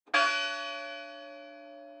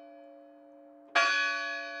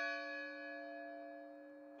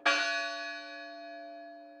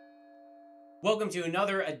Welcome to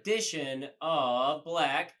another edition of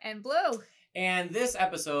Black and Blue. And this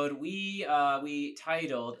episode we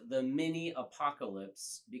titled The Mini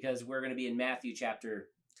Apocalypse because we're going to be in Matthew chapter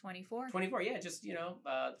 24. 24. Yeah, just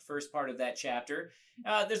the first part of that chapter.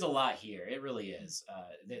 There's a lot here. It really is.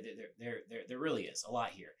 There really is a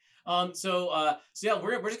lot here. So yeah,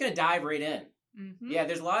 we're just going to dive right in. Mm-hmm. Yeah,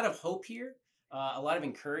 there's a lot of hope here, a lot of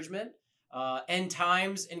encouragement. End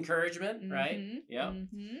times encouragement, right? Mm-hmm. Yeah.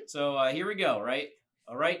 Mm-hmm. So here we go, right?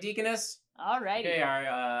 All right, Deaconess? All righty. Okay,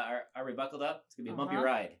 are we buckled up? It's going to be a bumpy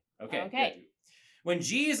ride. Okay. Good. When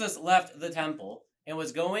Jesus left the temple and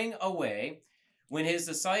was going away, when his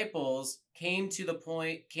disciples came to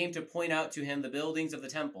point out to him the buildings of the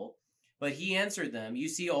temple, but he answered them, "You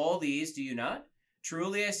see all these, do you not?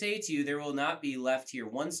 Truly I say to you, there will not be left here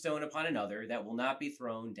one stone upon another that will not be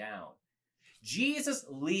thrown down." Jesus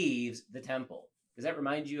leaves the temple. Does that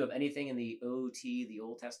remind you of anything in the OT, the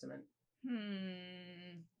Old Testament?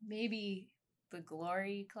 Maybe the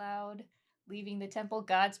glory cloud leaving the temple,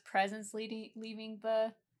 God's presence leaving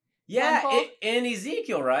the temple. In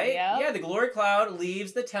Ezekiel, right? Yep. Yeah, the glory cloud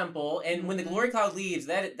leaves the temple, and when the glory cloud leaves,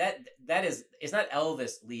 that is, it's not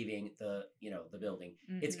Elvis leaving the building.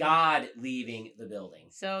 Mm-hmm. It's God leaving the building.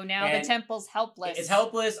 So now the temple's helpless. It's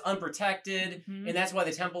helpless, unprotected, mm-hmm. and that's why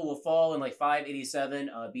the temple will fall in like 587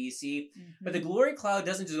 BC. Mm-hmm. But the glory cloud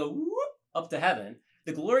doesn't just go whoop up to heaven.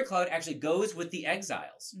 The glory cloud actually goes with the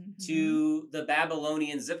exiles to the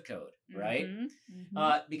Babylonian zip code, right?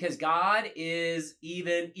 Because God is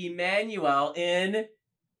even Emmanuel in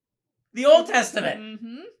the Old Testament,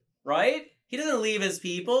 right? He doesn't leave his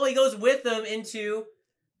people; he goes with them into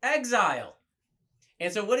exile.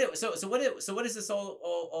 And so, what is this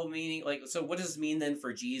all meaning? Like, so what does this mean then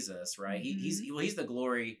for Jesus, right? He's the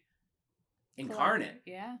glory incarnate,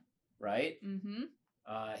 yeah, right?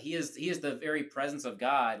 He is the very presence of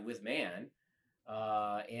God with man,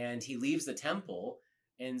 and he leaves the temple,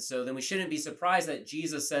 and so then we shouldn't be surprised that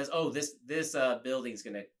Jesus says, "Oh, this building's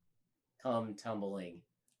gonna come tumbling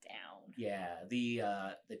down." Yeah, the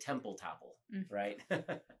temple topple, right?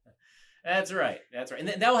 That's right, and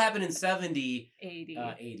that will happen in 70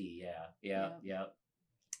 AD. 80, yeah,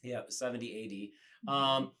 70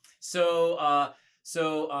 AD. So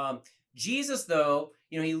Jesus, though,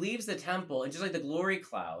 he leaves the temple, and just like the glory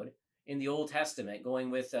cloud in the Old Testament,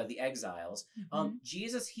 going with the exiles,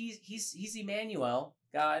 Jesus, he's Emmanuel,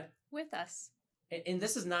 God with us. And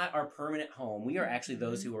this is not our permanent home. We are actually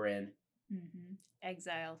those who are in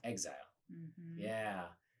exile. Yeah.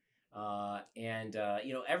 And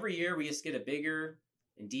every year we just get a bigger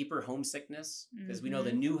and deeper homesickness because we know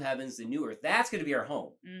the new heavens, the new earth, that's going to be our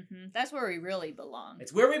home. That's where we really belong.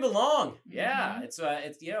 It's where we belong. Yeah. It's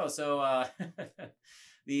so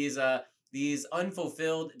these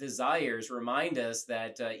unfulfilled desires remind us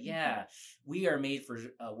that we are made for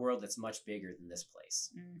a world that's much bigger than this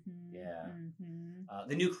place.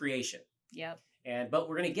 The new creation. Yep. But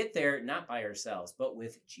we're going to get there not by ourselves, but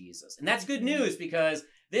with Jesus. And that's good news because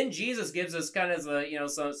then Jesus gives us kind of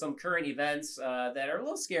some current events that are a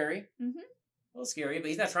little scary. But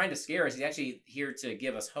he's not trying to scare us. He's actually here to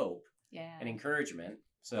give us hope and encouragement.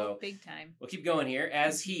 So big time. We'll keep going here.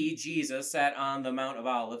 As Jesus, sat on the Mount of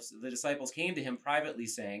Olives, the disciples came to him privately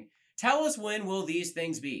saying, "Tell us, when will these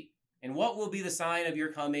things be? And what will be the sign of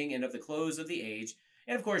your coming and of the close of the age?"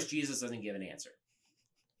 And of course, Jesus doesn't give an answer.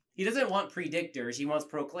 He doesn't want predictors. He wants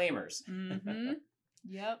proclaimers.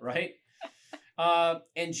 Yep. Right?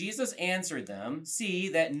 And Jesus answered them, "See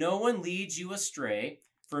that no one leads you astray,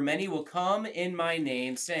 for many will come in my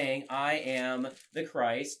name, saying, 'I am the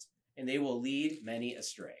Christ,' and they will lead many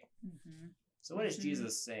astray." So what is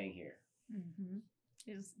Jesus saying here?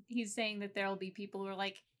 He's saying that there will be people who are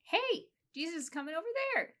like, "Hey, Jesus is coming over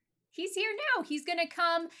there. He's here now. He's going to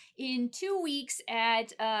come in 2 weeks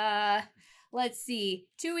at...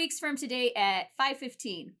 2 weeks from today at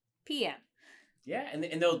 5:15 p.m. Yeah,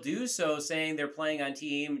 and they'll do so saying they're playing on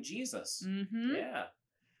Team Jesus. Yeah.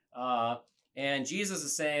 And Jesus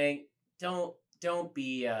is saying, don't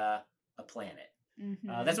be a planet.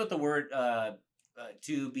 That's what the word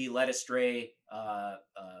to be led astray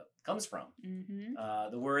comes from.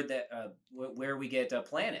 The word that where we get a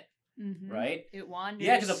planet, right? It wanders.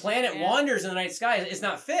 Yeah, because a planet wanders in the night sky. It's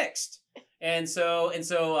not fixed. And so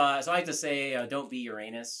I like to say, don't be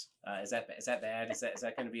Uranus. Is that bad? Is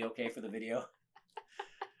that going to be okay for the video?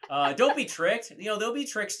 Don't be tricked. There'll be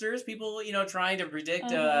tricksters, people, trying to predict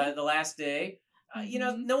the last day.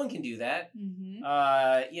 No one can do that.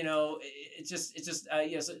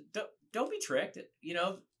 So don't be tricked.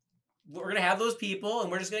 We're going to have those people and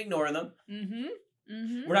we're just going to ignore them.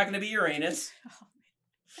 We're not going to be Uranus.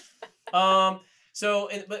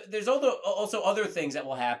 But there's also other things that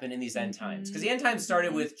will happen in these end times. Because the end times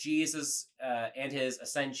started with Jesus and his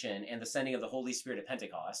ascension and the sending of the Holy Spirit at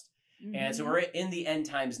Pentecost. And so we're in the end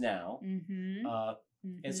times now.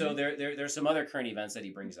 And so there's some other current events that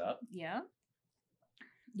he brings up. Yeah.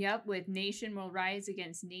 Yep, with nation will rise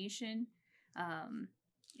against nation, and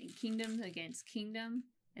kingdom against kingdom,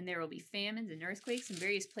 and there will be famines and earthquakes in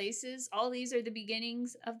various places. All these are the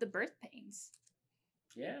beginnings of the birth pains.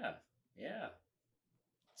 Yeah.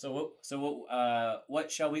 So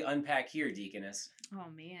what shall we unpack here, Deaconess? Oh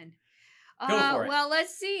man. Go for it. Well,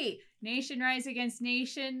 let's see. Nation rise against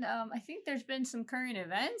nation. I think there's been some current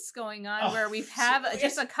events going on where we've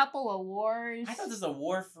just a couple of wars. I thought this was a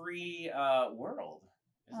war-free world.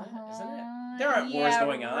 Isn't it? There aren't wars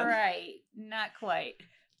going on. Right. Not quite.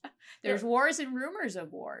 There's wars and rumors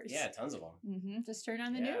of wars. Yeah, tons of them. Just turn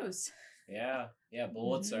on the news. Yeah.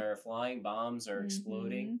 Bullets are flying. Bombs are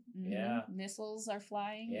exploding. Yeah. Missiles are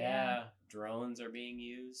flying. Yeah. Drones are being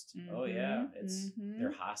used. Oh yeah.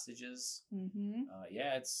 They're hostages.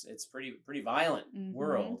 Yeah. It's pretty violent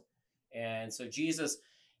world. And so Jesus,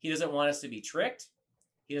 he doesn't want us to be tricked.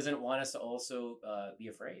 He doesn't want us to also be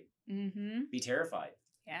afraid. Be terrified.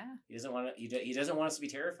 Yeah. He doesn't want us to be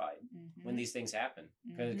terrified when these things happen,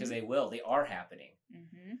 because they will. They are happening.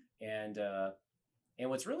 And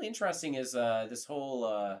what's really interesting is this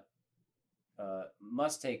whole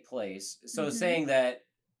must take place. So saying that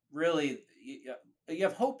really you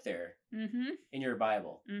have hope there in your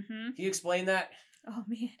Bible. Can you explain that? Oh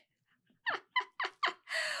man.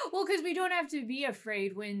 Well, because we don't have to be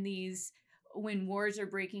afraid when wars are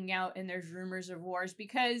breaking out and there's rumors of wars,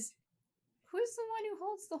 because who's the one who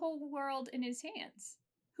holds the whole world in his hands?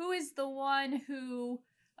 Who is the one who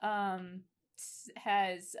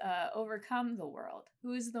has overcome the world?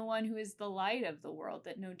 Who is the one who is the light of the world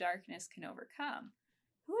that no darkness can overcome?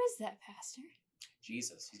 Who is that, Pastor?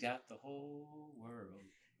 Jesus. He's got the whole world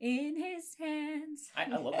in his hands. I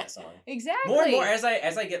love that song. Exactly. More and more as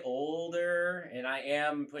I get older, and I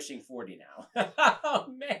am pushing 40 now. Oh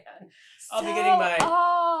man, I'll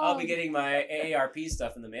be getting my AARP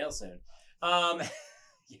stuff in the mail soon.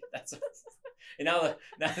 Yeah, that's. And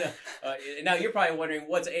now you're probably wondering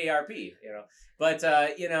what's AARP, but it's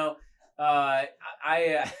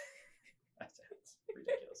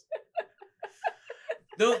ridiculous.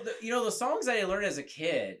 The songs that I learned as a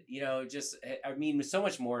kid, mean so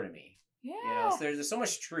much more to me. Yeah. So there's so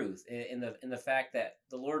much truth in the fact that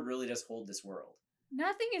the Lord really does hold this world.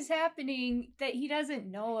 Nothing is happening that he doesn't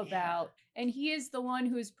know about. And he is the one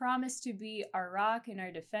who's promised to be our rock and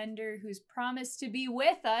our defender, who's promised to be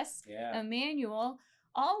with us, Emmanuel,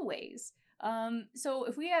 always. So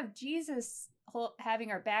if we have Jesus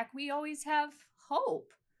having our back, we always have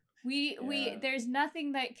hope. There's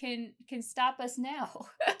nothing that can stop us now.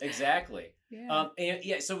 Exactly. Yeah.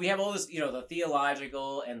 So we have all this, the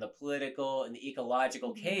theological and the political and the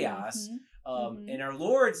ecological chaos. And our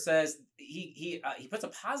Lord says he puts a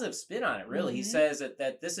positive spin on it. Really, he says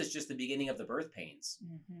that this is just the beginning of the birth pains.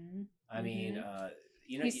 I mean,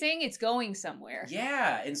 he's saying it's going somewhere.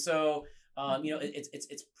 Yeah, and so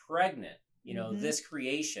it's pregnant. This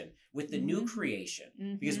creation with the new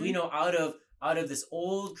creation, because we know out of this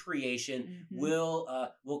old creation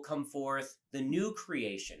will come forth the new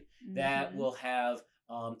creation that will have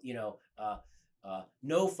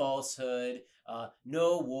no falsehood,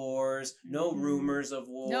 no wars, no rumors of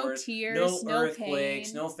wars, no tears, no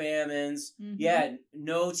earthquakes, no famines,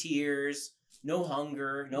 no tears, no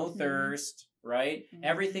hunger, no thirst, right?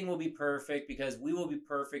 Everything will be perfect because we will be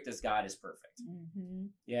perfect as God is perfect.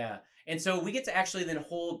 Yeah. And so we get to actually then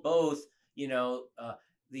hold both,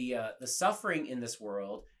 the suffering in this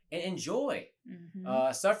world and joy.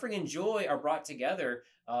 Suffering and joy are brought together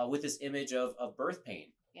with this image of birth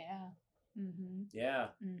pain. Yeah. Yeah.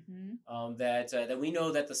 That we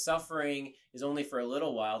know that the suffering is only for a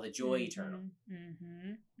little while, the joy eternal.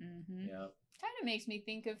 Yeah. Kind of makes me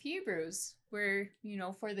think of Hebrews, where,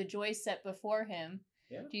 for the joy set before him,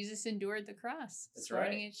 Jesus endured the cross,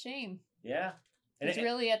 scorning its shame. Yeah. And it's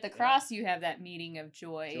really at the cross you have that meaning of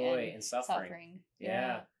joy and suffering.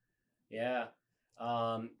 Yeah.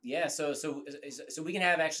 So we can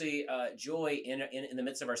have actually joy in the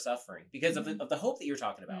midst of our suffering because of the hope that you're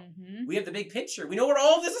talking about. We have the big picture. We know where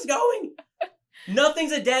all of this is going.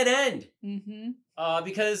 Nothing's a dead end.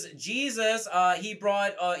 Because Jesus, he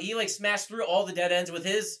smashed through all the dead ends with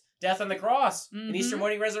his death on the cross and Easter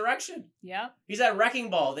morning resurrection. Yeah. He's that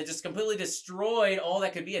wrecking ball that just completely destroyed all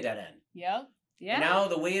that could be a dead end. Yeah. Yeah. And now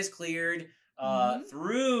the way is cleared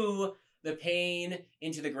through the pain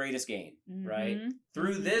into the greatest gain, Mm-hmm. right?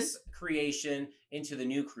 Through this creation into the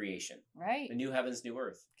new creation, right? The new heavens, new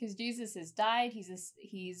earth. Because Jesus has died,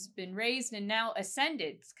 he's been raised and now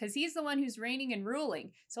ascended, because he's the one who's reigning and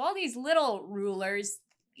ruling. So all these little rulers,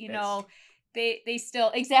 they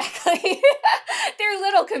still exactly they're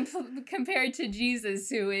little compared to Jesus,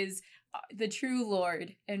 who is the true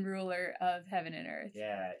Lord and ruler of heaven and earth.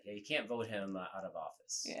 Yeah, you can't vote him out of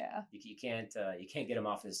office. Yeah, you can't get him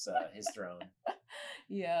off his throne.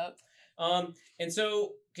 Yep. And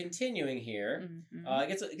so continuing here,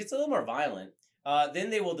 it gets a little more violent. Then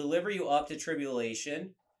they will deliver you up to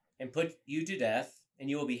tribulation and put you to death, and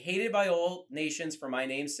you will be hated by all nations for my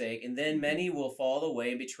name's sake. And then many will fall away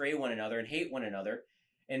and betray one another and hate one another,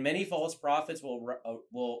 and many false prophets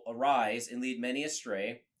will arise and lead many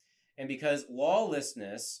astray. And because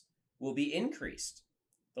lawlessness will be increased,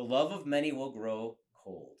 the love of many will grow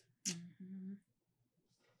cold. Mm-hmm.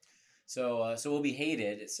 So we'll be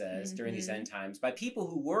hated, it says, during these end times by people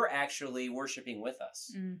who were actually worshiping with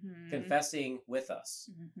us, confessing with us,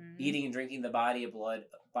 eating and drinking the body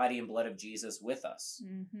and blood of Jesus with us,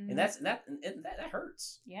 and that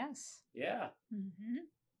hurts. Yes. Yeah.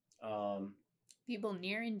 People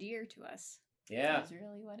near and dear to us. Yeah, that's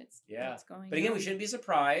really what's going on. But again, we shouldn't be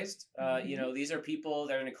surprised. These are people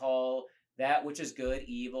that are going to call that which is good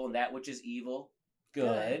evil, and that which is evil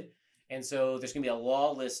good. And so there's going to be a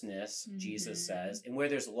lawlessness, Jesus says. And where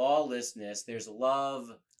there's lawlessness, there's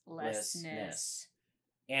lovelessness.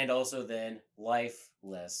 And also then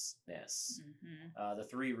lifelessness. The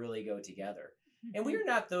three really go together. And we are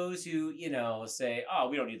not those who, say, oh,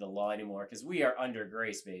 we don't need the law anymore because we are under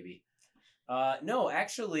grace, baby. No,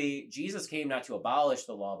 actually, Jesus came not to abolish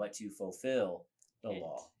the law, but to fulfill the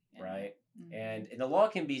law, right? And the law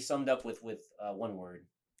can be summed up with one word.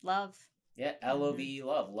 Love. Yeah, L-O-V-E,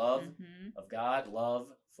 love. Love of God, love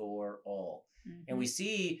for all. And we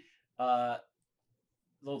see the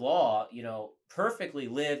law, perfectly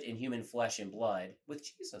lived in human flesh and blood with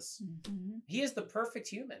Jesus. He is the perfect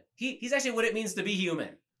human. He's actually what it means to be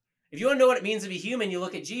human. If you want to know what it means to be human, you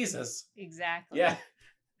look at Jesus. Exactly. Yeah.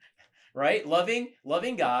 Right? Loving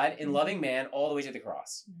God and loving man all the way to the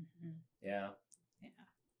cross. Yeah.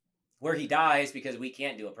 Where he dies because we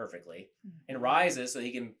can't do it perfectly, and rises so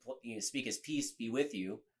he can speak his peace be with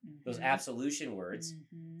you, those absolution words,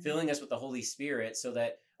 filling us with the Holy Spirit so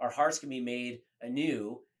that our hearts can be made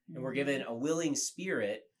anew, and we're given a willing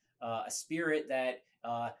spirit, a spirit that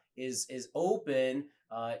is open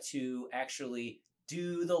to actually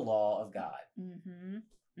do the law of God.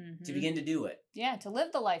 To begin to do it. Yeah, to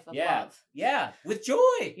live the life of love. Yeah, with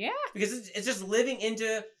joy. Yeah. Because it's just living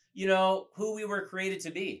into, who we were created to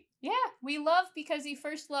be. Yeah, we love because he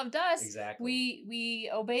first loved us. Exactly.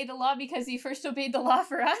 We obey the law because he first obeyed the law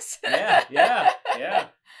for us. Yeah.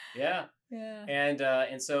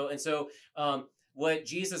 And so what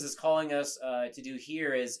Jesus is calling us to do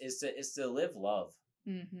here is to live love.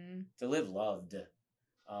 To live loved.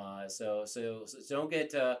 So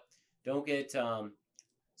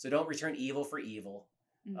don't return evil for evil,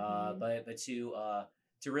 but to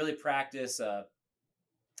really practice a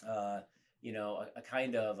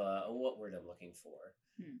kind of what word I'm looking for,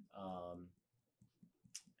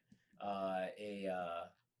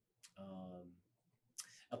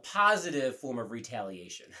 a positive form of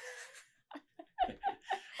retaliation.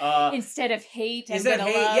 Instead of hate, love.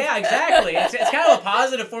 Yeah, exactly. It's kind of a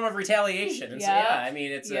positive form of retaliation, and so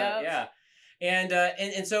it's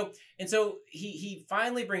And so he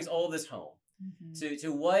finally brings all of this home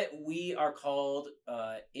to what we are called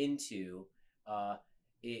into.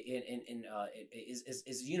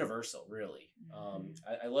 Is universal, really.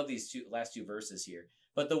 I love these last two verses here.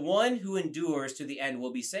 But the one who endures to the end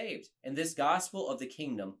will be saved, and this gospel of the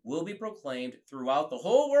kingdom will be proclaimed throughout the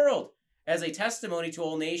whole world as a testimony to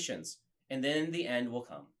all nations, and then the end will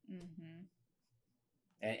come.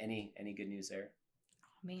 Any good news there?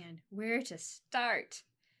 Man, where to start?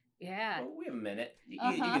 Yeah. Well, we have a minute. You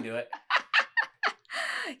can do it.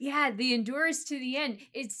 Yeah, the endures to the end.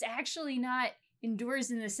 It's actually not endures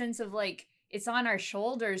in the sense of like it's on our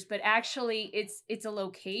shoulders, but actually it's a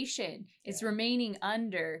location. It's remaining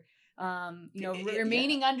under,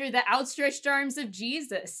 remaining under the outstretched arms of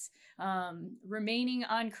Jesus, remaining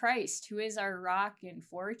on Christ, who is our rock and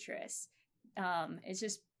fortress. It's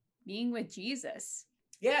just being with Jesus.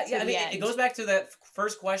 Yeah. I mean, it goes back to that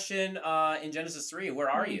first question in Genesis 3. Where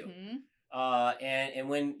are you? And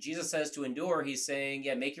when Jesus says to endure, he's saying,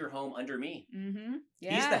 make your home under me.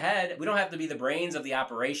 Yeah. He's the head. We don't have to be the brains of the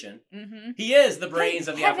operation. He is the brains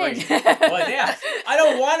of the operation. Well, yeah, I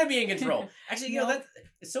don't want to be in control. Actually,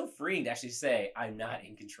 it's so freeing to actually say, I'm not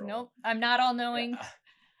in control. Nope, I'm not all knowing.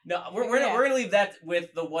 No, we're gonna leave that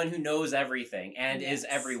with the one who knows everything and is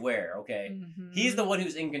everywhere. Okay, he's the one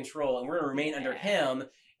who's in control, and we're gonna remain under him.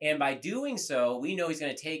 And by doing so, we know he's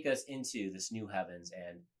gonna take us into this new heavens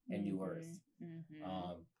and new earth.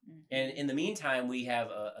 And in the meantime, we have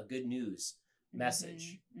a good news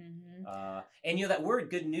message. And that word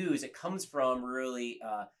 "good news" it comes from really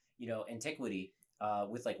antiquity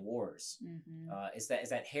with like wars. It's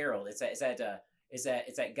that herald. It's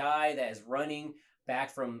that guy that is running back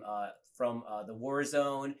from the war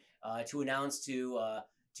zone to announce to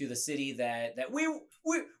the city that we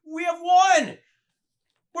have won.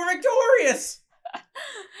 We're victorious.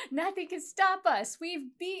 Nothing can stop us.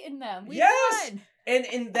 We've beaten them. We've won.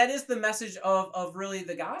 And that is the message of really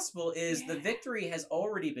the gospel is the victory has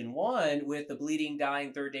already been won with the bleeding,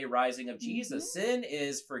 dying, third day rising of Jesus. Sin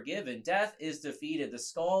is forgiven. Death is defeated. The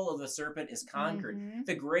skull of the serpent is conquered.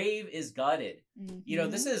 The grave is gutted.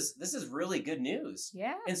 This is really good news.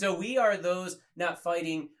 Yeah. And so we are those not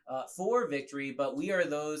fighting for victory, but we are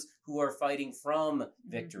those who are fighting from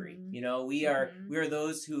victory. We are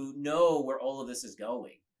those who know where all of this is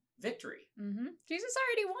going. Victory. Jesus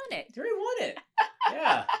already won it. He already won it.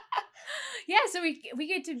 Yeah. Yeah, so we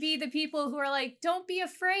get to be the people who are like, don't be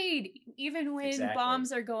afraid, even when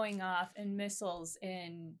bombs are going off and missiles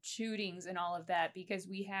and shootings and all of that, because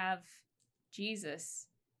we have Jesus,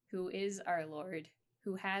 who is our Lord,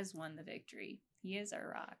 who has won the victory. He is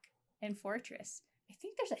our rock and fortress. I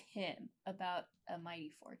think there's a hymn about a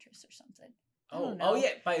mighty fortress or something. Oh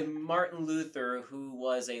yeah, by Martin Luther, who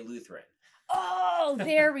was a Lutheran. Oh,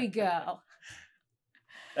 there we go.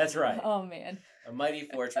 That's right. Oh, man. A mighty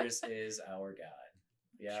fortress is our God.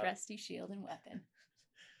 Yeah. Trusty shield and weapon.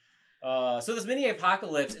 So this mini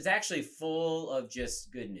apocalypse is actually full of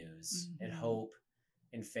just good news and hope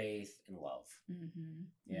and faith and love.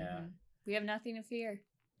 Yeah. We have nothing to fear.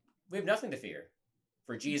 We have nothing to fear,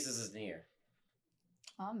 for Jesus is near.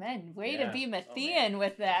 Amen. Way to be Matthean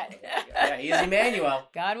with that. Yeah, he is Emmanuel.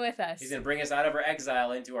 God with us. He's going to bring us out of our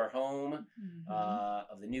exile into our home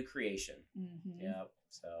of the new creation. Yeah.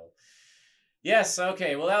 So, yes.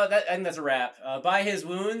 Okay. Well, I think that's a wrap. By his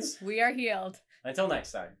wounds, we are healed. Until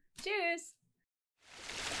next time. Cheers.